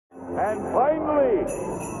And finally,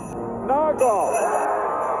 Naga.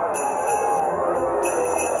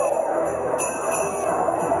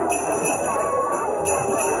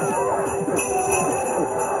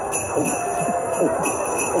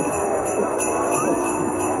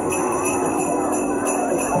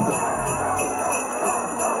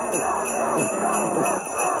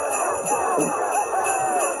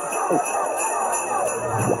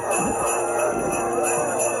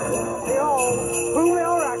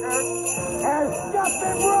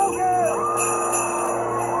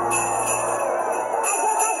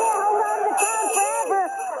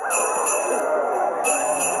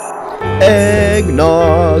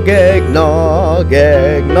 Eggnog, eggnog,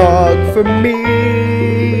 eggnog for me.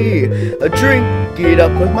 I drink it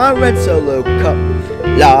up with my red Solo cup.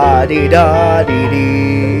 La-di-da-di-dee.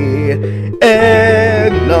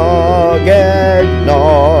 Eggnog,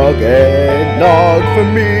 eggnog, eggnog for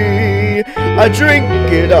me. I drink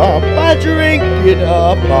it up, I drink it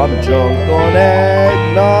up. I'm drunk on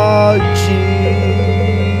eggnog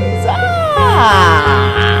cheese. Ah!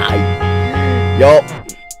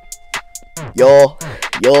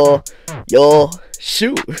 Yo,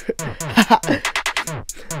 shoot.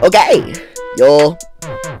 Okay,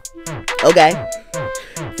 okay.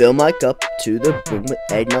 Fill my cup to the brim with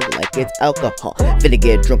eggnog like it's alcohol. Finna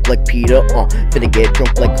get drunk like Peter, finna get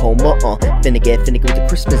drunk like Homer, finna get finicky with the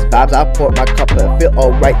Christmas vibes. I pour my cup and feel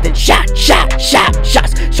alright, then shots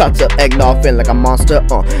of eggnog, feeling like a monster,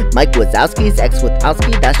 Mike Wasozki's ex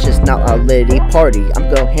Wazowski, that's just not a litty party. I'm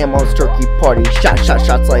going ham on this turkey party. Shots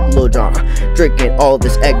like Lil Jon, drinking all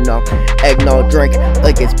this eggnog drink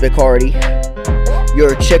like it's Bacardi.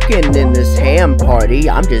 You're a chicken in this ham party.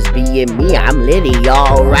 I'm just being me, I'm litty,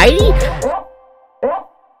 alrighty?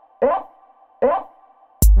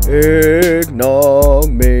 Eggnog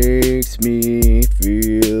makes me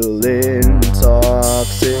feel intoxicated.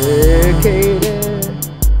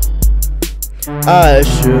 I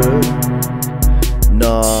should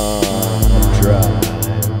not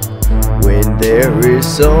drive when there is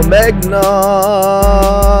some eggnog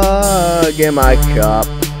in my cup.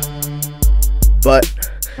 But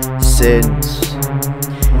since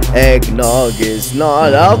eggnog is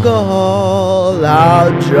not alcohol,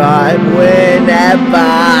 I'll drive whenever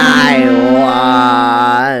I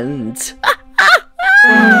want.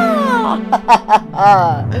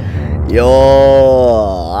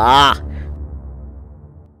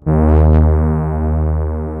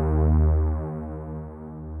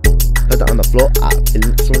 On the floor, I feel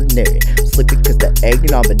extraordinary. Sleepy cause the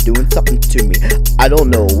eggnog been doing something to me. I don't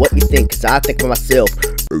know what you think, cause I think for myself.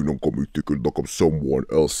 Eggnog got me thinking like I'm someone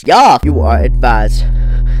else. Yeah, you are advised.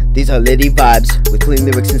 These are litty vibes with clean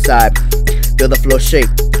lyrics inside. Feel the floor shake,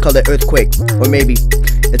 call it earthquake, or maybe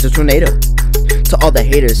it's a tornado. To all the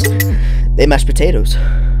haters, they mash potatoes.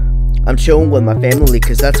 I'm chilling with my family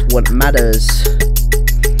cause that's what matters.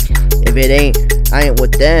 If I ain't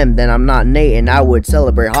with them, then I'm not Nate, and I would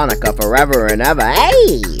celebrate Hanukkah forever and ever.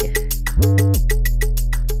 Hey!